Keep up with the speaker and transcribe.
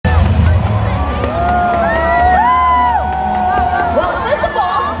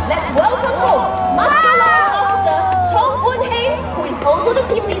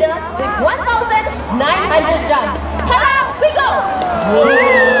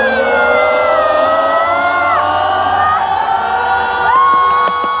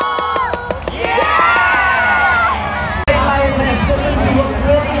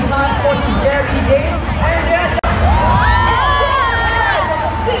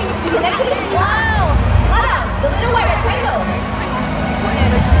can actually see. Wow! Hala, the little white rectangle.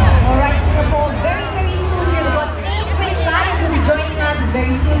 Alright, Singapore, very, very soon we've got 8 great lions will be joining us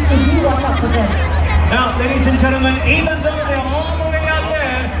very soon, so do watch out for them. Now, ladies and gentlemen, even though they're all the way out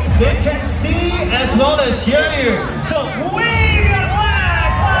there, they can see as well as hear you. So, wave your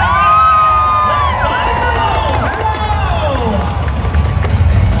flags! Let's find them all! Hello!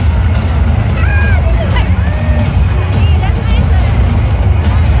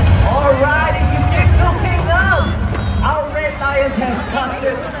 Alright, if you keep looking up, our red lions has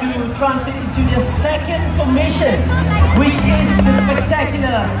started to transit into their second formation, which is the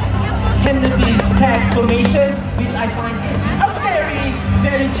spectacular NDP tag formation, which I find is a very,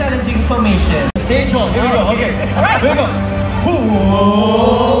 very challenging formation. Stage one, here we go, okay. Alright, here we go.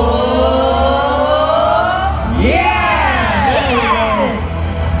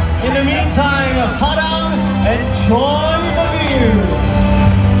 Yeah! In the meantime, hot out, enjoy the view.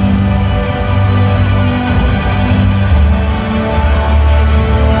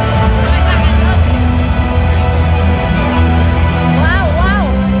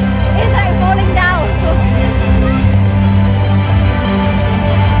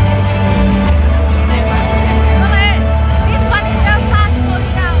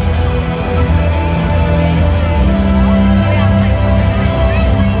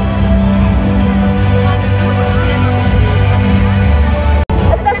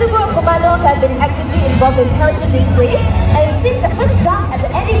 Involved in parachute displays, and since the first jump at the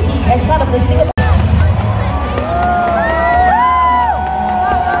NDP as part of the Singapore.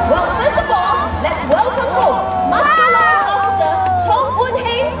 Well, first of all, let's welcome home Master Line Officer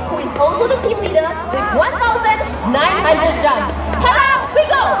who is also the team leader with 1,900 jumps. Tada, we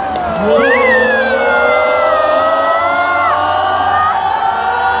go!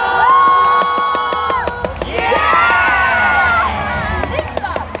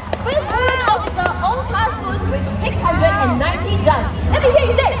 Let me hear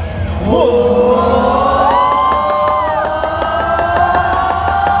you say, whoa!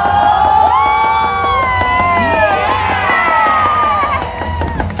 Yeah!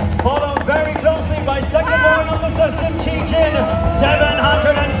 Followed very closely by second warrant officer Sim Chi Jin,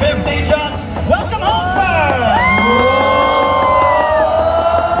 750 jumps. Welcome home, sir!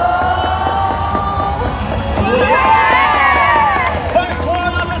 Yeah! First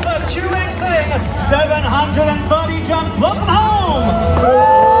warrant officer Chu Eng Sing, 730 jumps. Welcome home!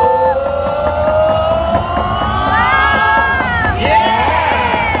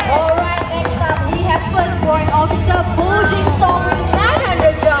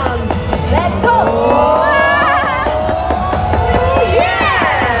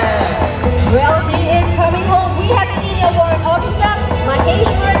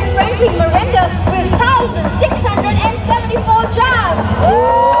 With 1,674 jumps!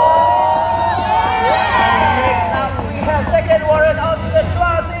 Next up, we have second warrant officer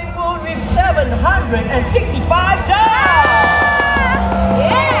Chua Sing Moon with 765 jumps!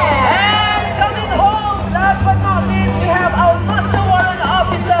 Yeah! And coming home, last but not least, we have our master warrant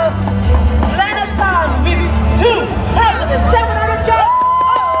officer Leonard Tan with 2,700 jumps!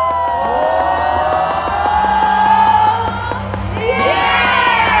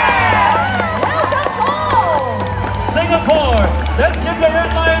 Let's give the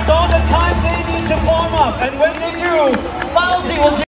red lions all the time they need to form up, and when they do, Fauzi will give